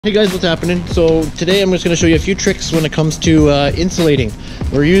Hey guys, what's happening? So today I'm just going to show you a few tricks when it comes to insulating.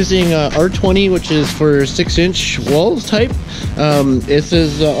 We're using R20, which is for 6-inch walls type. This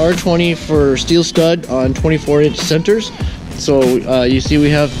is R20 for steel stud on 24-inch centers. So you see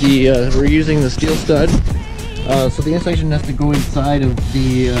we have the we're using the steel stud. So the insulation has to go inside of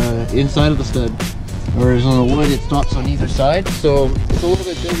the stud, whereas on the wood it stops on either side. So it's a little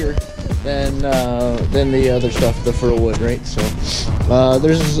bit bigger than the other stuff, the fir wood, right? So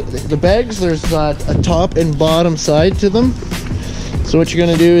there's the bags, there's a top and bottom side to them. So what you're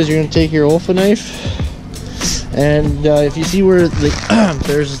going to do is you're going to take your Olfa knife, and if you see where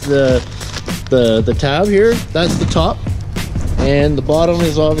there's the tab here, that's the top, and the bottom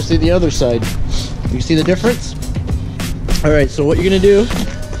is obviously the other side. You see the difference? All right, so what you're going to do,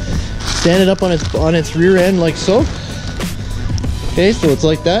 stand it up on its rear end like so. Okay, so it's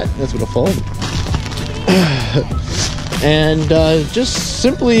like that. That's what it'll fall. And just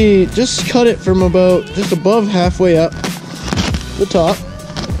simply cut it from about just above halfway up the top.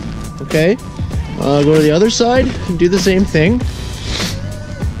 Okay, go to the other side and do the same thing.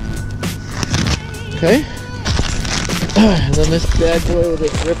 Okay, and then this bad boy will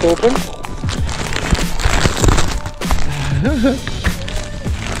just rip open.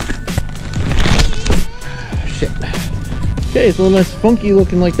 Shit. Okay, so that's funky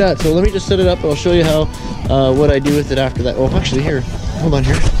looking like that. So let me just set it up and I'll show you how what I do with it after that. Oh, actually here, hold on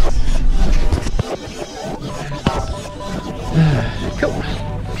here. Cool.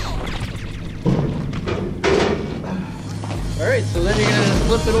 All right, so then you're gonna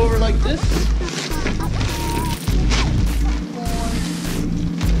flip it over like this.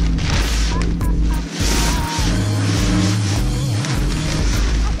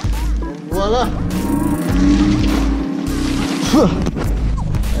 Voila.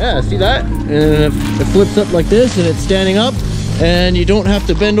 Yeah, see that? And it flips up like this and it's standing up, and you don't have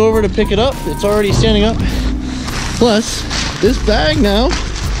to bend over to pick it up. It's already standing up. Plus, this bag now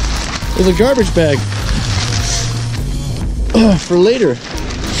is a garbage bag for later.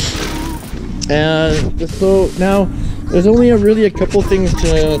 And so now there's only really a couple things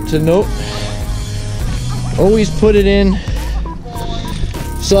to note. Always put it in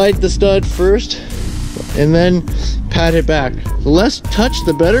side the stud first, and then pat it back. The less touch,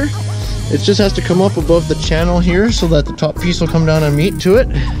 the better. It just has to come up above the channel here so that the top piece will come down and meet to it.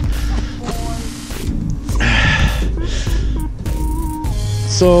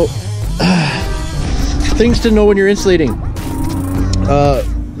 So, things to know when you're insulating.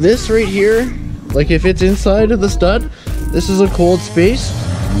 This right here, like if it's inside of the stud, this is a cold space,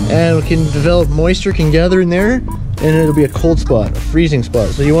 and it can develop moisture, can gather in there, and it'll be a cold spot, a freezing spot.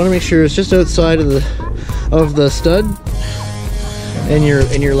 So you want to make sure it's just outside of the stud, and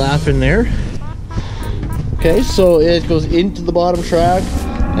you're laughing there. Okay, so it goes into the bottom track,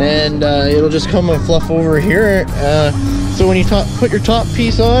 and it'll just come and fluff over here. So when you put your top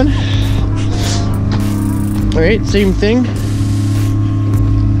piece on, all right, same thing.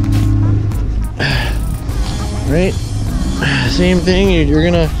 Right, same thing. You're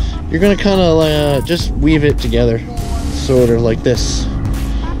gonna kind of just weave it together, sort of like this,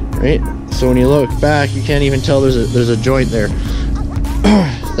 right? So when you look back, you can't even tell there's a joint there.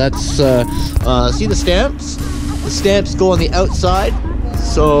 That's see the stamps? The stamps go on the outside.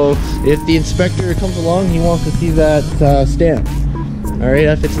 So if the inspector comes along, he wants to see that stamp. All right,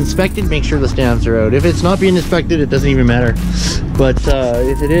 if it's inspected, make sure the stamps are out. If it's not being inspected, it doesn't even matter. But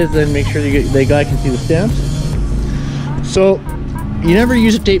if it is, then make sure the guy can see the stamps. So you never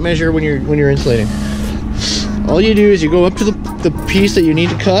use a tape measure when you're insulating. All you do is you go up to the piece that you need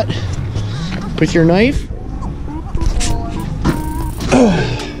to cut with your knife.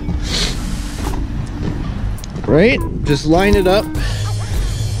 Right, just line it up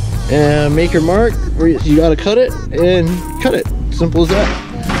and make your mark where you gotta cut it, and cut it. Simple as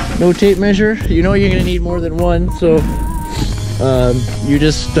that. No tape measure. You know you're gonna need more than one, so you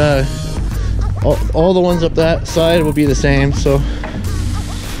just all the ones up that side will be the same. So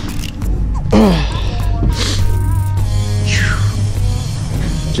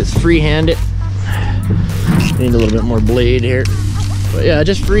just freehand it. Need a little bit more blade here, but yeah,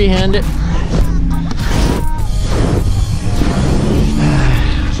 just freehand it.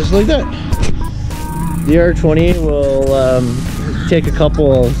 Just like that. The R20 will take a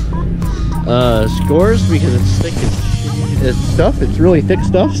couple scores because it's thick as stuff. It's really thick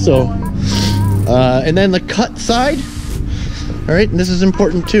stuff. So, and then the cut side. All right, and this is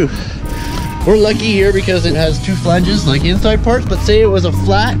important too. We're lucky here because it has two flanges, like inside parts. But say it was a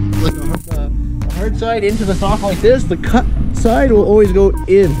flat, like a hard side into the soft like this, the cut side will always go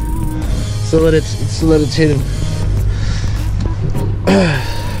in, so that it's hidden.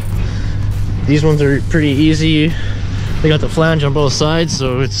 These ones are pretty easy. They got the flange on both sides,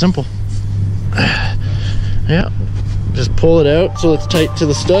 so it's simple. Yeah, just pull it out so it's tight to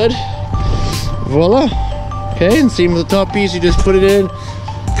the stud. Voila. Okay, and same with the top piece. You just put it in,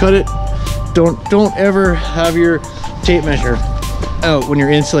 cut it. Don't ever have your tape measure out when you're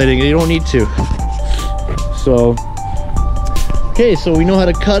insulating. You don't need to. So, okay, so we know how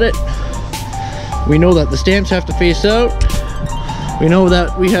to cut it. We know that the stamps have to face out. We know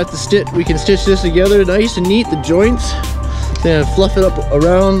that we have to stitch. We can stitch this together nice and neat, the joints. Then fluff it up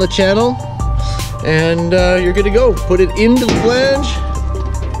around the channel, and you're good to go. Put it into the flange,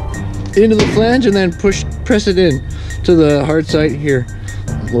 and then press it in to the hard side here.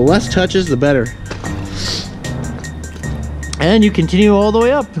 The less touches, the better. And you continue all the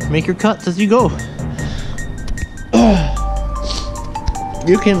way up. Make your cuts as you go.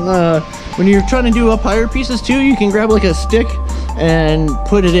 You can, when you're trying to do up higher pieces too, you can grab like a stick and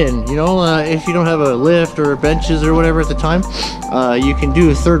put it in. You know, if you don't have a lift or benches or whatever at the time, you can do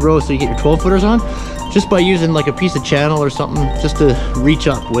a third row so you get your 12 footers on, just by using like a piece of channel or something just to reach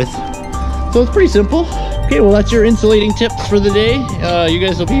up with. So it's pretty simple. Okay, well that's your insulating tips for the day. You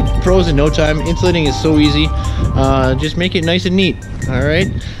guys will be pros in no time. Insulating is so easy. Just make it nice and neat. All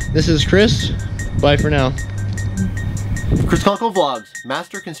right, this is Chris. Bye for now. Chris Conkle Vlogs.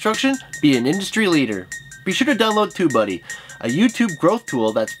 Master construction, be an industry leader. Be sure to download TubeBuddy, a YouTube growth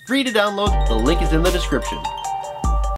tool that's free to download. The link is in the description.